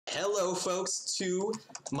Hello, folks, to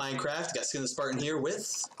Minecraft. Got Skin the Spartan here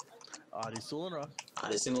with Adi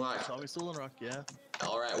Odyssey Rock. Tommy Rock, yeah.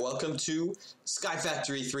 Alright, welcome to Sky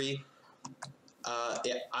Factory 3.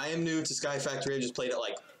 Yeah, I am new to Sky Factory. I just played it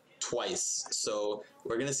like twice, so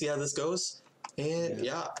we're gonna see how this goes. And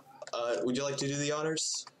yeah, would you like to do the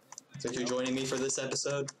honors? Since you're joining me for this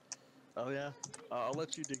episode? Oh yeah, I'll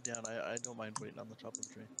let you dig down. I don't mind waiting on the top of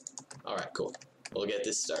the tree. Alright, cool. We'll get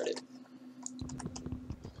this started.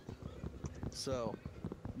 So,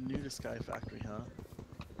 new to Sky Factory, huh?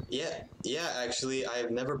 Yeah, actually,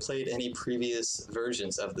 I've never played any previous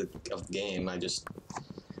versions of the game.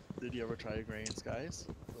 Did you ever try Agrarian Skies?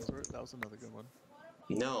 That was another good one.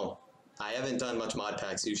 No, I haven't done much mod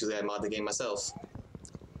packs. Usually I mod the game myself.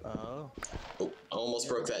 Oh. Oh, I almost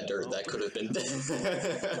broke that dirt. That could have been...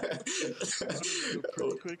 a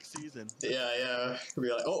pretty quick season. Yeah.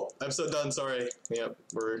 Be like, oh, episode done, sorry. Yep,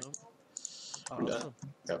 we're done.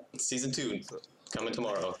 Yep, season 2, coming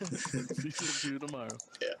tomorrow. Season 2 tomorrow.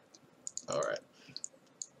 Yeah. Alright.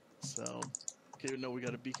 So, okay, no, we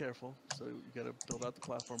gotta be careful. So, you gotta build out the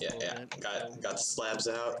platform. Yeah. Got the slabs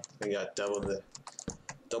out. We got double the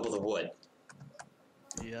wood.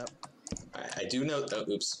 Yep. I do know... Oh,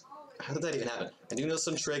 oops. How did that even happen? I do know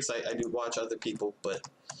some tricks. I do watch other people, but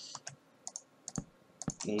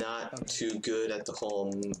not too good at the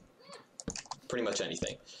whole... pretty much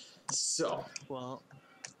anything. So... Well,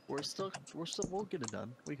 we'll get it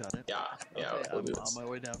done. We got it. Yeah, okay, we'll do this. On my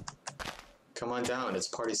way down. Come on down. It's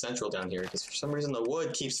Party Central down here, because for some reason the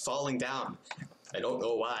wood keeps falling down. I don't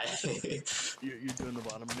know why. You're doing the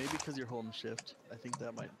bottom. Maybe because you're holding shift. I think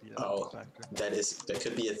that might be a factor. That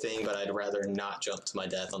could be a thing, but I'd rather not jump to my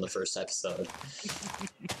death on the first episode.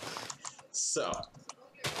 So,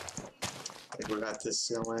 I think we got this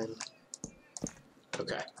going.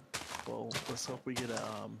 Okay. Well, let's hope we get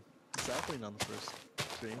a sapling on the first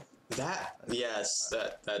tree. Yes,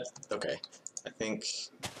 okay. I think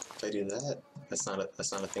if I do that, that's not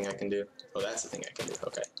a thing I can do. Oh, that's a thing I can do.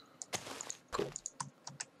 Okay. Cool.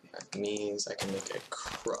 That means I can make a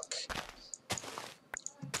crook.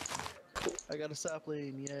 Cool. I got a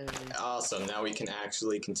sapling, yay. Awesome, now we can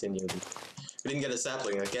actually continue. We didn't get a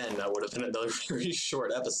sapling again, that would have been another very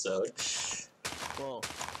short episode. Well,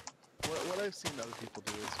 what I've seen other people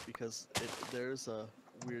do is, because there's a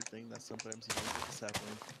weird thing that sometimes you don't get the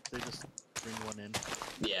sapling, they just bring one in.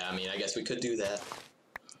 Yeah, I mean, I guess we could do that.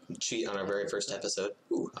 Cheat on our very first episode.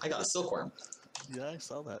 Ooh, I got a silkworm. Yeah, I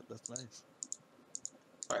saw that. That's nice.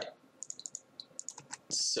 Alright.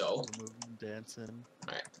 So. Moving, dancing.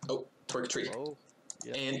 Alright. Oh, twerk tree. Oh,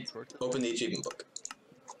 yeah. And open the achievement book.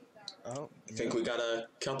 Oh. I think we got a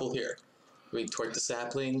couple here. We twerked the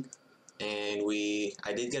sapling, and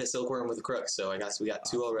I did get a silkworm with a crook, so I guess we got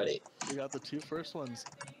 2 already. We got the 2 first ones.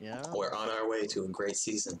 Yeah. We're on our way to a great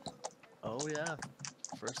season. Oh yeah.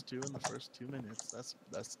 First 2 in the first 2 minutes.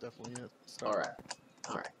 That's definitely it. Start.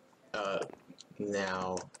 Alright.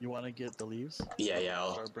 Now... You want to get the leaves? Yeah,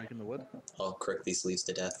 I'll... Start breaking the wood? I'll crick these leaves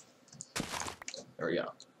to death. There we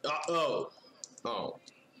go. Oh.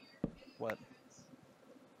 What?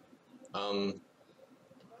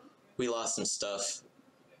 We lost some stuff.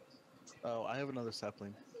 Oh, I have another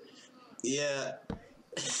sapling. Yeah.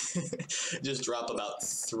 Just drop about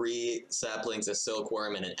 3 saplings, a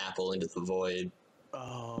silkworm, and an apple into the void.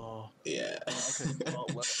 Oh. Yeah. Okay, well,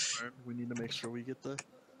 let's learn. We need to make sure we get the...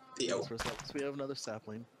 Yo. So we have another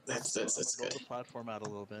sapling. That's good. good. Build the platform out a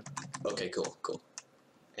little bit. Okay, cool.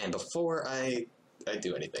 And before I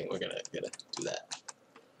do anything, we're gonna do that.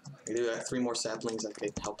 I do 3 more saplings. I can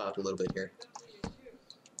help out a little bit here.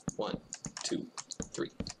 1, 2,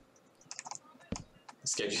 3.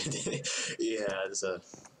 Schedule. Yeah, there's a.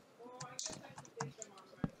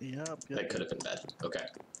 Yep. That could have been bad. Okay.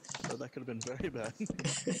 So that could have been very bad.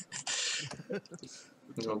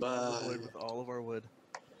 Bye. With all of our wood.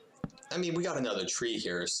 I mean, we got another tree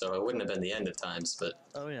here, so it wouldn't have been the end of times, but...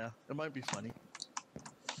 Oh yeah, it might be funny.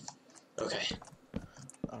 Okay.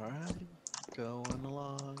 Alright, going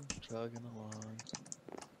along, chugging along.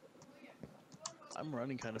 I'm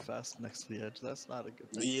running kind of fast next to the edge, that's not a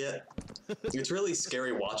good thing. Yeah. It's really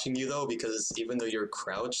scary watching you, though, because even though you're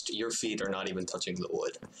crouched, your feet are not even touching the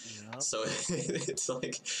wood. Yeah. So it's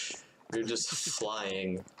like, you're just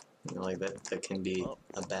flying. You know, like, that can be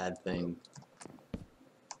a bad thing.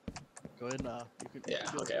 Go ahead and, you can...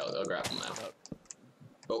 Yeah, okay, I'll grab them now.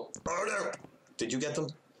 Oh no! Did you get them?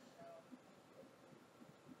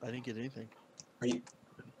 I didn't get anything. Are you...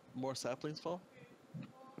 More saplings fall?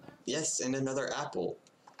 Yes, and another apple.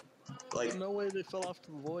 Like... There's no way they fell off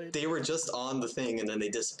to the void. They were just on the thing and then they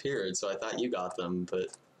disappeared, so I thought you got them,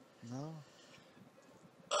 but... No.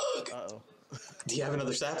 Ugh. Uh-oh. Do you have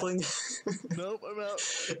another sapling? Nope, I'm out.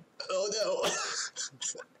 Oh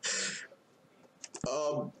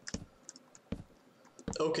no.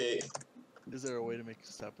 Okay. Is there a way to make a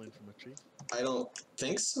sapling from a tree? I don't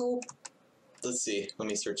think so. Let's see. Let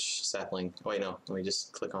me search sapling. Oh, wait, no. Let me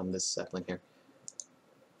just click on this sapling here.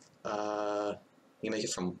 You make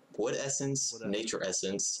it from wood essence, nature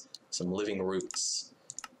essence, some living roots.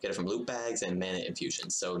 Get it from loot bags and mana infusion.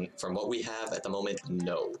 So from what we have at the moment,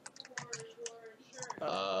 no.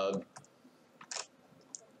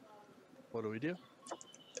 What do we do?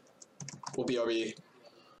 We'll be RB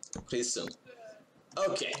pretty soon.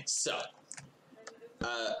 Okay, so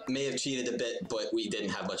may have cheated a bit, but we didn't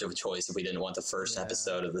have much of a choice if we didn't want the first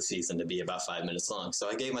episode of the season to be about 5 minutes long. So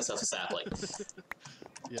I gave myself a sapling.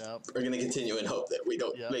 Yeah. We're gonna continue and hope that we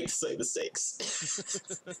don't make the same mistakes.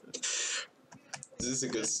 This is a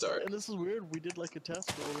good start. And this is weird. We did like a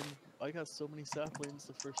test roll, and I got so many saplings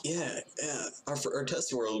the first. Yeah. Our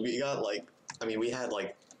test world, we got like, I mean, we had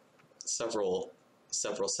like several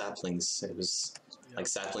saplings. It was like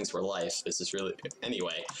saplings for life. This is really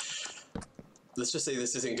anyway. Let's just say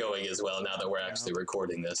this isn't going as well now that we're actually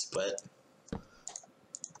recording this, but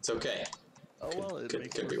it's okay. Oh well, it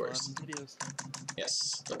makes could be worse. Videos.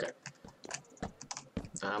 Yes. Okay.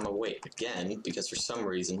 I'm gonna wait again because for some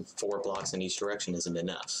reason 4 blocks in each direction isn't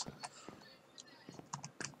enough.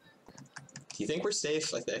 Do you think we're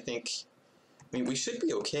safe? I think. I mean, we should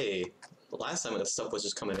be okay. The last time the stuff was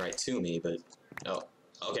just coming right to me, but oh,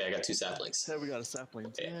 okay. I got 2 saplings. Hey, we got a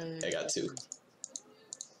sapling. Yeah, I got 2.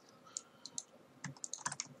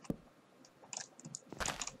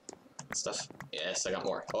 Stuff. Yes, I got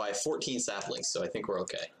more. Oh, I have 14 saplings, so I think we're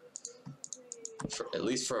okay. At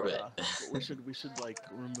least for a bit. we should like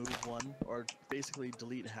remove one or basically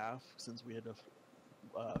delete half since we had to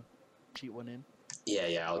cheat one in.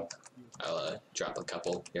 Yeah. I'll drop a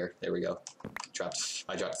couple here. There we go.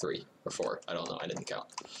 I dropped 3 or 4. I don't know. I didn't count.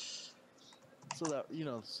 So that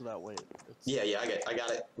so that way. It's Yeah. I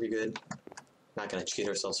got it. We good. Not gonna cheat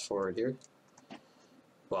ourselves forward here.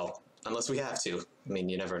 Well, unless we have to. I mean,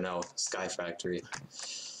 you never know. Sky Factory.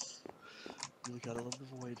 Really gotta love the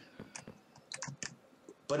void.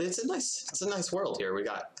 But it's a nice world here. We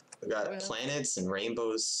got planets and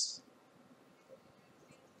rainbows.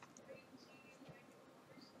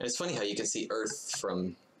 And it's funny how you can see Earth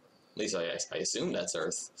from, at least I assume that's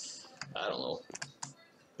Earth. I don't know.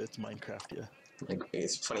 It's Minecraftia. Like,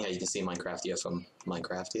 it's funny how you can see Minecraftia from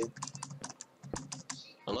Minecraftia.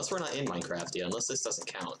 Unless we're not in Minecraftia, unless this doesn't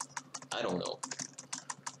count. I don't know.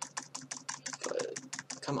 But,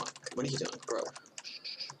 come on. What are you doing, bro?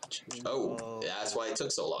 Oh, that's why it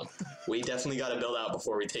took so long. We definitely got to build out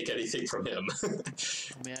before we take anything from him.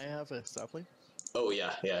 May I have a sapling? Oh,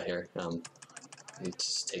 yeah, here. You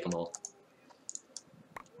just take them all.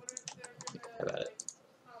 How about it?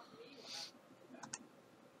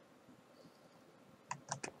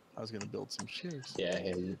 I was gonna build some shears. Yeah,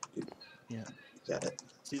 you got it.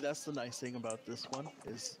 See, that's the nice thing about this one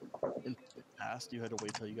is, in the past you had to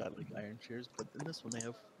wait till you got like iron shears, but in this one they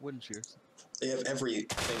have wooden shears. They have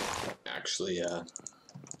everything, actually. I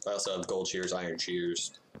also have gold shears, iron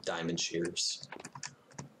shears, diamond shears.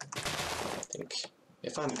 I think,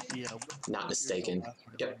 if I'm not mistaken.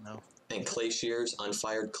 Yep. And clay shears,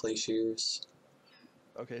 unfired clay shears.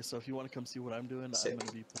 Okay, so if you want to come see what I'm doing, I'm going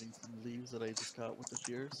to be putting some leaves that I just got with the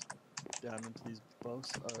shears down into these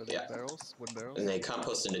barrels, wooden barrels. And they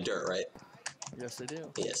compost into dirt, right? Yes, they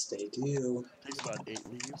do. Yes, they do. Takes about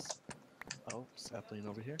 8 leaves. Oh, sapling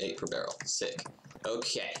over here. 8 per barrel. Sick.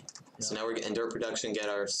 Okay. Yeah. So now we're getting dirt production, get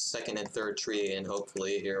our 2nd and 3rd tree, and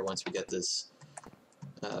hopefully here once we get this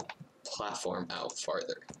platform out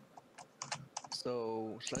farther.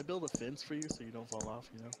 So, should I build a fence for you so you don't fall off,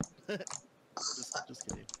 Just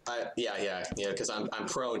kidding. Yeah, because I'm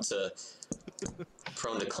prone to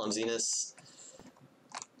clumsiness.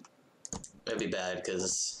 That'd be bad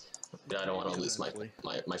because I don't want to lose my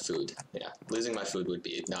food. Yeah, losing my food would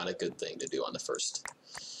be not a good thing to do on the first.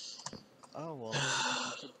 Oh well,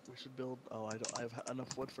 we should build. Oh, I have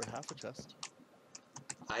enough wood for half a chest.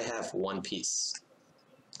 I have 1 piece.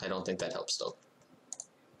 I don't think that helps though.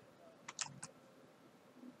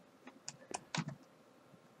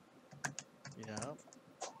 Yeah.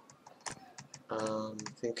 I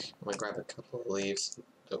think I'm gonna grab a couple of leaves.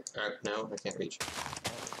 Oh, no, I can't reach.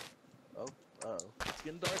 It's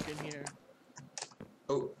getting dark in here.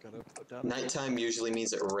 Oh, nighttime usually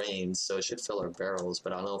means it rains, so it should fill our barrels,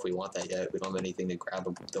 but I don't know if we want that yet. We don't have anything to grab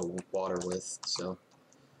the water with, so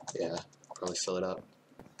yeah, probably fill it up.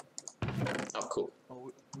 Oh, cool.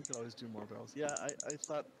 Oh, we could always do more barrels. Yeah, I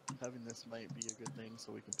thought having this might be a good thing,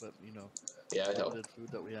 so we can put, yeah, it'd help. food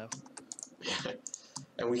that we have.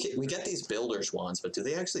 And we get these builder's wands, but do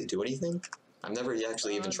they actually do anything? I've never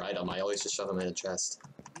actually even tried them. I always just shove them in a chest.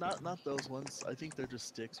 Not those ones. I think they're just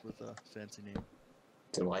sticks with a fancy name.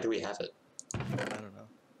 Then why do we have it? I don't know.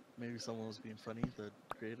 Maybe someone was being funny, the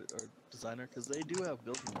creator or designer, because they do have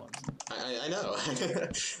building ones. I know.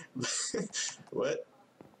 What?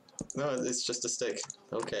 No, it's just a stick.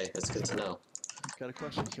 Okay, that's good to know. Got a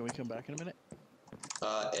question. Can we come back in a minute?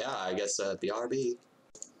 Yeah, I guess BRB.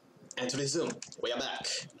 Anthony Zoom, we are back.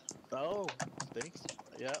 Oh, thanks.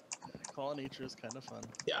 Yeah, Call of Nature is kind of fun.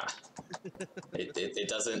 Yeah. it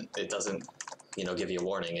doesn't give you a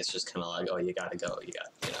warning. It's just kind of like, oh, you gotta go. When you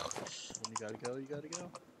gotta go, you gotta go.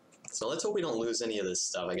 So let's hope we don't lose any of this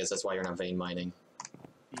stuff. I guess that's why you're not vein mining.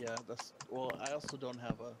 Yeah, well, I also don't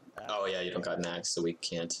have a axe. Oh yeah, you don't got an axe, so we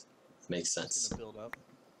can't. Makes I'm sense. just gonna build up.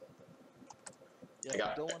 Yeah, I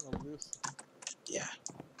got don't want to lose. Yeah.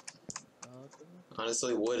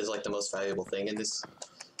 Honestly, wood is like the most valuable thing in this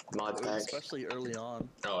mod pack. Especially early on.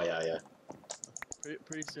 Oh yeah.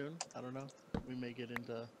 Pretty soon, I don't know. We may get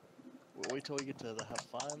into. Wait till we get to the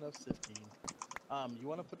final 15. You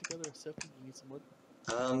want to put together a sifting? You need some wood.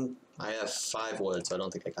 I have 5 wood, so I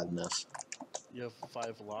don't think I got enough. You have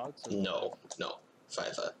 5 logs? Or No,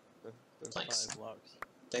 5 There's planks. 5 logs.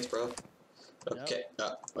 Thanks, bro. Okay.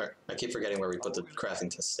 Where? I keep forgetting where we put the crafting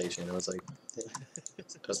test station. I was like,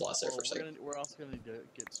 I was lost there for a second. We're also gonna need to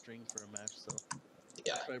get string for a match, so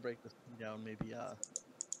Yeah. try to break this thing down. Maybe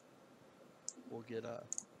we'll get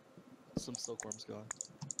some silkworms going.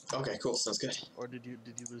 Okay, cool. Sounds good. Or did you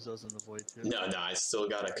lose those in the void too? No, I still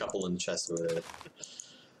got a couple in the chest with it.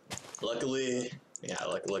 Luckily,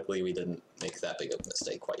 luckily we didn't make that big of a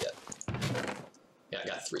mistake quite yet. Yeah, I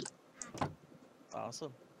got 3.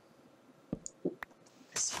 Awesome. I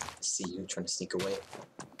see you trying to sneak away.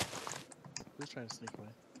 Who's trying to sneak away?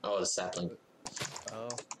 Oh, the sapling. Oh.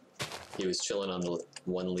 He was chilling on the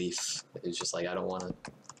one leaf. He was just like, I don't want it.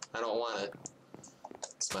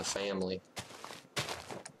 It's my family.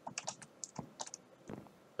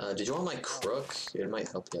 Did you want my crook? It might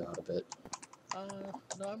help you out a bit.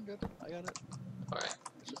 No, I'm good. I got it. Alright.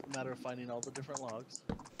 It's just a matter of finding all the different logs.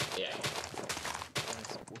 Yeah. And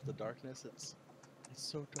with the darkness, it's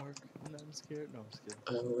so dark, and I'm scared. No, I'm just kidding.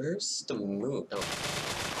 Where's the moon? Oh.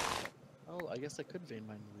 Oh, I guess I could vein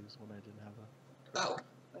mine the leaves when I didn't have a... Oh.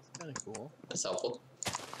 That's kind of cool. That's helpful.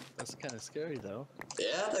 That's kind of scary, though.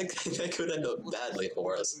 Yeah, that could end up badly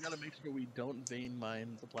for us. We gotta make sure we don't vein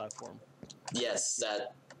mine the platform. Yes,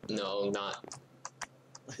 no, not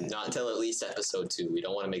until at least episode 2. We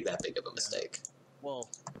don't want to make that big of a mistake. Well,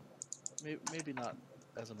 maybe not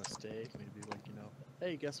as a mistake. Maybe like,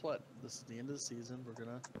 hey, guess what? This is the end of the season. We're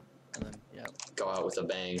gonna, and then yeah. Go out with a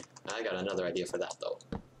bang. I got another idea for that though.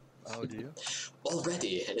 Oh, do you?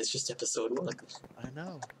 Already, and it's just episode 1. I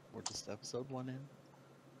know. We're just episode 1 in.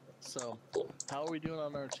 So, Cool. How are we doing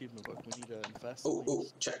on our achievement book? We need to invest. Oh,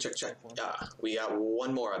 check. Yeah, we got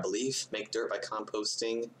 1 more, I believe. Make dirt by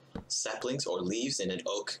composting saplings or leaves in an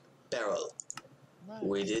oak barrel. Nice.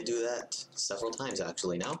 We did do that several times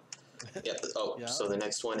actually now. Yep. Oh, Yeah. So the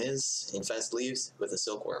next one is infest leaves with a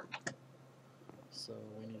silkworm. So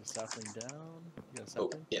we need a sapling down. You got a Oh,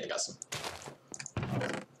 sapling? yeah, I got some.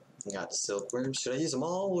 Awesome. We got the silkworm. Should I use them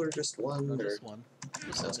all or just one? No, or... just one.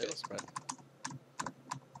 Sounds good. It'll spread.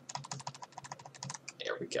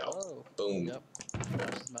 There we go. Oh. Boom. Yep. Now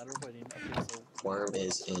it's just a matter of waiting. Okay, so Worm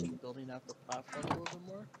is in. building out the platform a little bit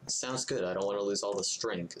more. Sounds good. I don't want to lose all the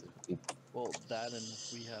string. 'Cause we... Well, that and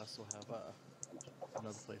we also have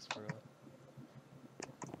another place for a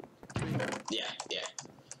tree. Yeah.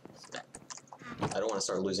 I don't want to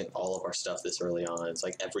start losing all of our stuff this early on. It's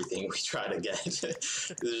like everything we try to get is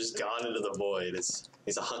just gone into the void.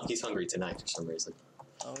 He's hungry tonight for some reason.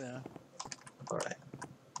 Oh yeah. All right.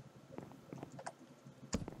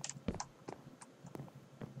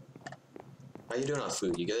 How you doing on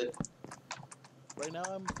food? You good? Right now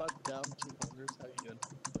I'm about down 2 hunters. How you doing?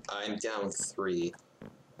 I'm down 3.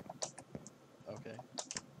 Okay.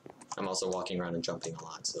 I'm also walking around and jumping a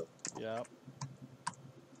lot, so. Yeah.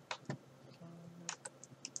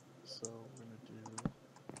 So we're gonna do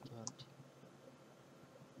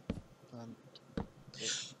hunt. Okay.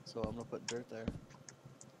 So I'm gonna put dirt there.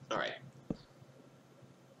 All right.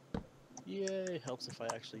 Yay! Helps if I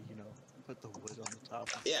actually, put the wood on the top.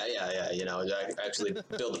 Yeah. I actually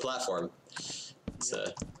build the platform. So.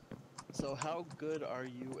 So how good are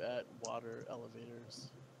you at water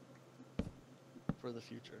elevators for the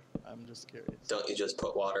future? I'm just curious. Don't you just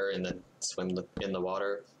put water and then swim in the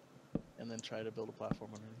water? And then try to build a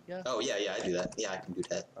platform underneath. Yeah. Oh yeah, I do that. Yeah, I can do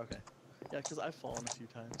that. Okay. Yeah, because I've fallen a few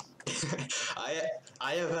times. I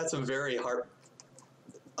have had some very hard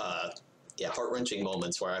yeah, heart-wrenching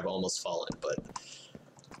moments where I've almost fallen, but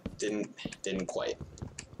didn't quite.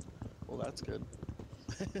 Well, that's good.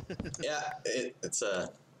 Yeah, it's a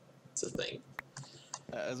thing.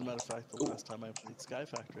 As a matter of fact, the last time I played Sky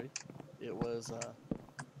Factory, it was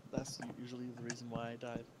that's usually the reason why I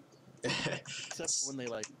died. Except for when they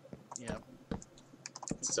like, yeah.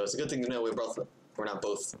 So it's a good thing to know we're not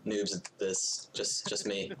both noobs at this, just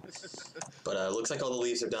me. But looks like all the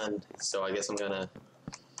leaves are done, so I guess I'm gonna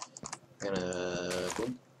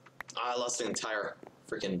boom. I lost an entire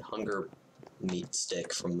freaking hunger meat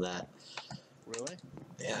stick from that. Really?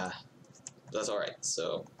 Yeah, that's all right.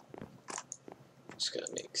 So just gonna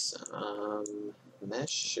make some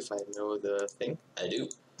mesh if I know the thing. I do.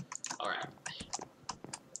 All right.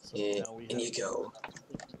 So now we in you go.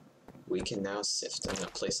 We can now sift. I'm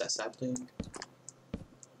gonna place that sapling.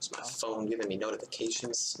 It's my phone giving me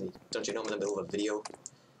notifications. Don't you know I'm in the middle of a video?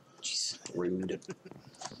 Jeez, rude.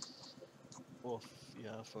 Well,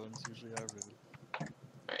 yeah, phones usually are rude.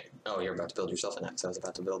 Alright. Oh, you're about to build yourself an axe. I was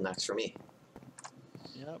about to build an axe for me.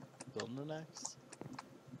 Yep, building an axe.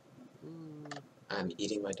 Ooh. I'm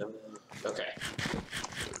eating my donut. Okay.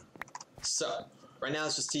 So, right now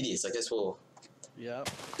it's just tedious. I guess we'll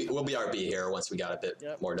BRB here once we got a bit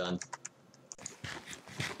more done.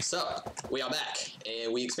 So, we are back,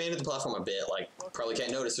 and we expanded the platform a bit. Like, probably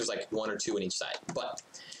can't notice there's like 1 or 2 in each side, but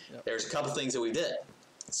there's a couple things that we did.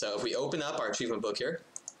 So, if we open up our achievement book here,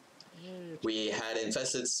 we had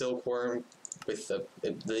infested silkworm with the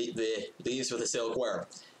leaves with a silkworm.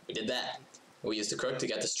 We did that. We used the crook to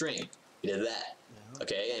get the string. We did that.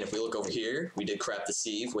 Okay, and if we look over here, we did craft the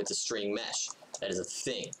sieve with the string mesh. That is a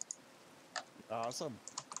thing. Awesome.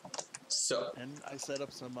 So. And I set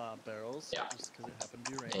up some barrels. Yeah. Just because it happened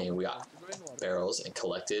to be rain. And we got barrels and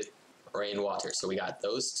collected rainwater. So we got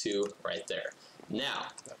those 2 right there. Now,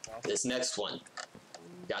 this next one.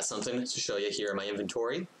 Got something to show you here in my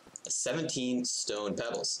inventory. 17 stone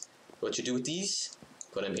pebbles. What you do with these,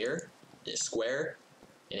 put them here, in a square,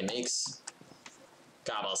 and it makes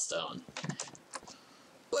cobblestone.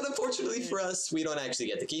 But unfortunately for us, we don't actually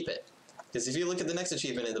get to keep it. Because if you look at the next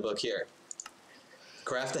achievement in the book here,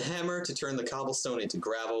 craft a hammer to turn the cobblestone into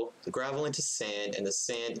gravel, the gravel into sand, and the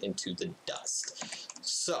sand into the dust.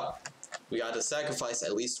 So, we got to sacrifice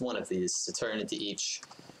at least one of these to turn into each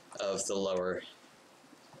of the lower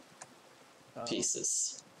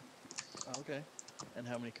pieces. Okay. And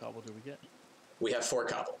how many cobble do we get? We have 4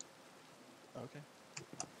 cobble. Okay.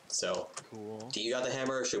 So, cool. Do you got the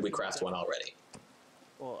hammer, or should we craft one already?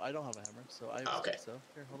 Well, I don't have a hammer, so I okay. So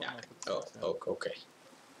here, hold on. Okay.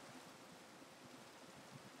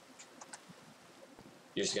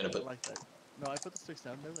 You're just gonna put. I like that. No, I put the sticks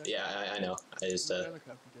down. There. Yeah, I know. I just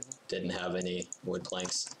didn't have any wood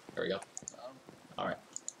planks. There we go. All right,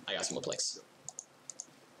 I got some wood planks.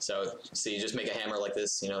 So you just make a hammer like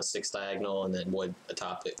this, 6 diagonal, and then wood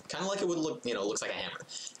atop it, kind of like it would look, looks like a hammer.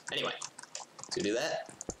 Anyway, so do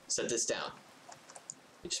that. Set this down.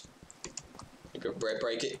 You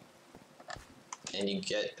break it, and you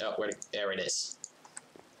get there it is.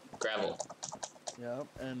 Gravel. Yep,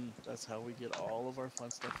 and that's how we get all of our fun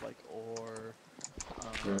stuff like ore,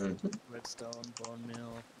 redstone, bone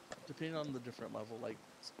meal, depending on the different level. Like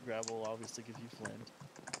gravel will obviously give you flint,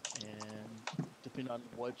 and depending on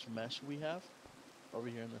which mesh we have, over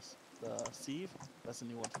here in the sieve, that's a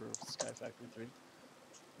new one for Sky Factory 3.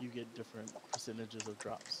 You get different percentages of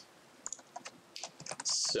drops.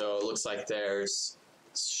 So it looks like there's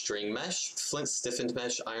string mesh, flint stiffened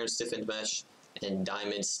mesh, iron stiffened mesh, and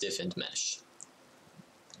diamond stiffened mesh.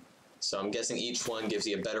 So I'm guessing each one gives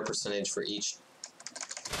you a better percentage for each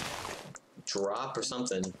drop or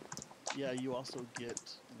something. Yeah, you also get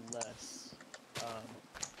less.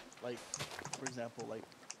 Like, for example, like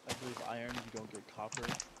I believe iron, you don't get copper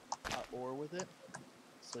ore with it.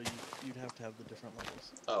 So you'd have to have the different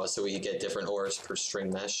levels. Oh, so you get different ores per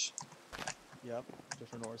string mesh? Yep,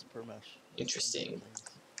 different ores per mesh. Interesting.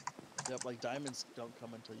 Yep, like diamonds don't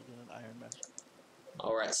come until you get an iron mesh.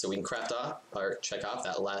 Alright, so we can craft off, or check off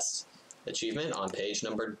that last achievement on page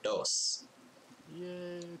number 2.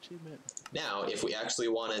 Yay, achievement. Now, if we actually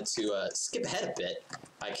wanted to skip ahead a bit,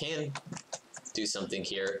 I can do something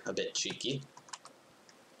here a bit cheeky.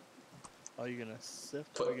 Oh, you're gonna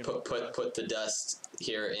sift? Put the dust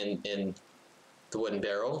here in the wooden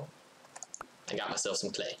barrel. I got myself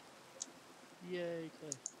some clay. Yay,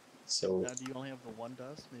 clay. So now, do you only have the 1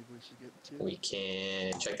 dust? Maybe we should get 2. We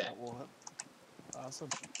can check that. Awesome.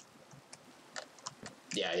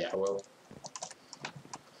 Yeah, well.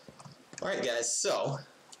 Alright guys, so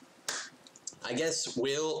I guess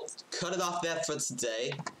we'll cut it off there for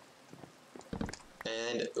today.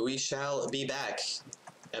 And we shall be back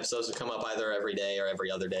Episodes will come up either every day or every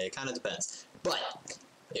other day. It kind of depends. But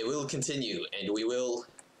it will continue, and we will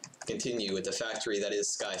continue with the factory that is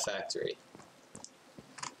Sky Factory.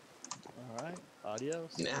 All right.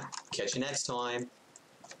 Adios. Yeah. Catch you next time.